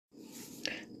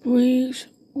Please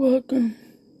welcome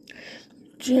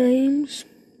James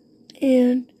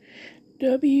and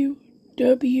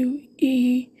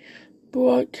WWE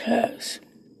broadcast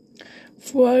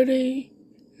Friday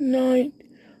Night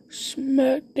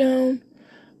SmackDown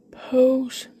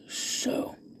post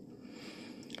show.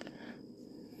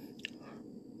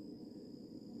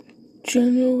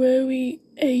 January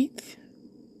 8th,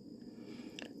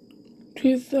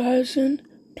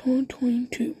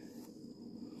 2022.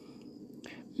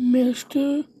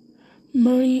 Mr.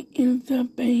 Money in the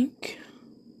Bank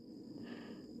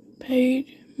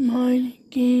paid mind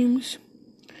games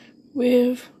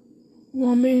with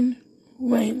Roman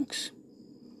Reigns.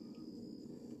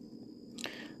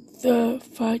 The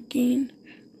Viking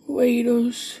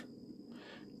Raiders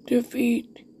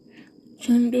defeat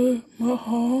Jinder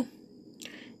Mahal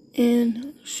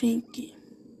and Shinky.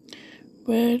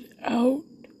 Read out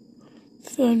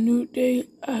the New Day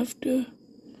after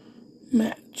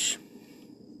match.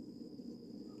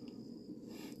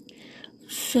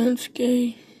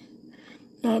 Shinsuke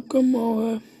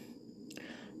Nakamura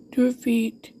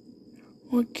defeat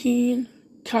Joaquin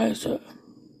Kaiser.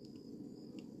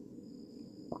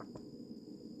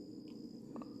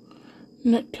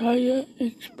 Natalya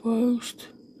exposed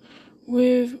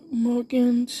with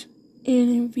Morgan's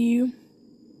interview.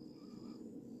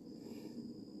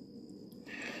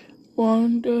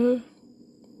 Ronda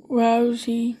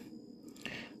Rousey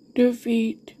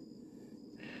defeat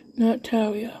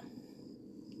Natalya.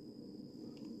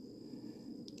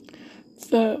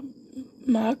 The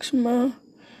Maxima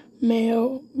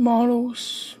male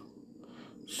models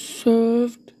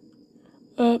served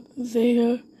up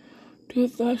their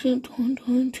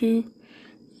 2022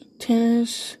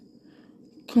 tennis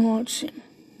collection.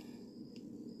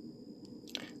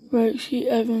 Lacey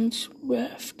Evans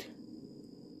left.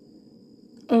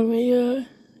 Aaliyah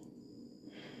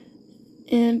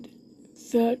and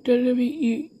the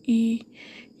WWE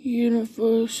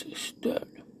Universe stood.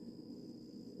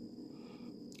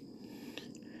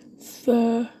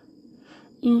 The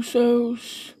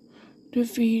Usos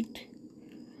defeat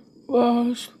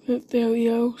Los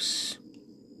Lotharios.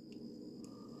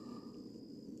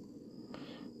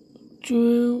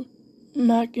 Drew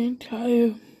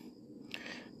McIntyre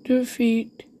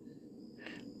defeat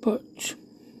Butch.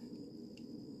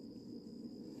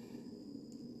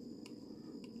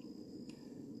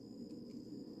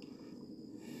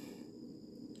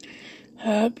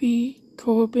 Happy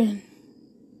Corbin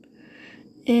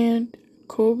and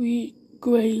Corey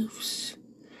Graves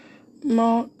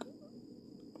mock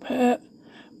Pat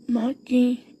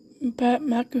McAfee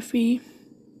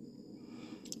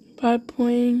by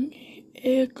playing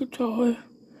air guitar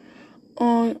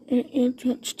on an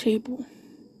entrance table.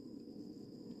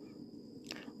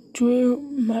 Drew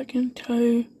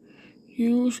McIntyre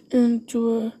used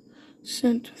Indra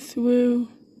sent through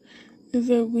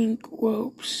the ring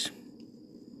ropes.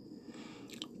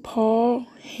 Paul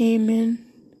Heyman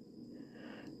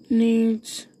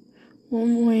needs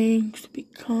Roman Reigns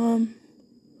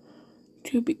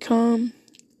to become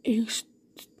a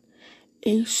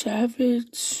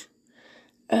savage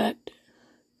at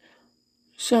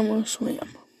SummerSlam.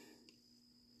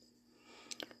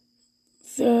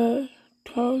 The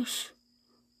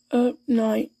toss-up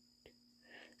night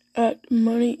at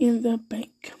Money in the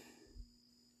Bank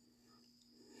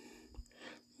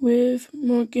with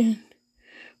Morgan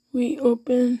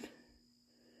reopened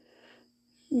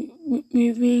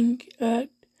moving at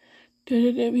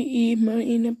WWE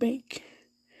Money in the Bank.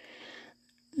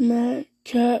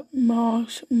 Madcap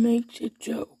Moss makes a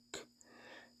joke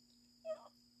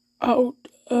out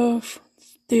of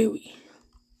theory.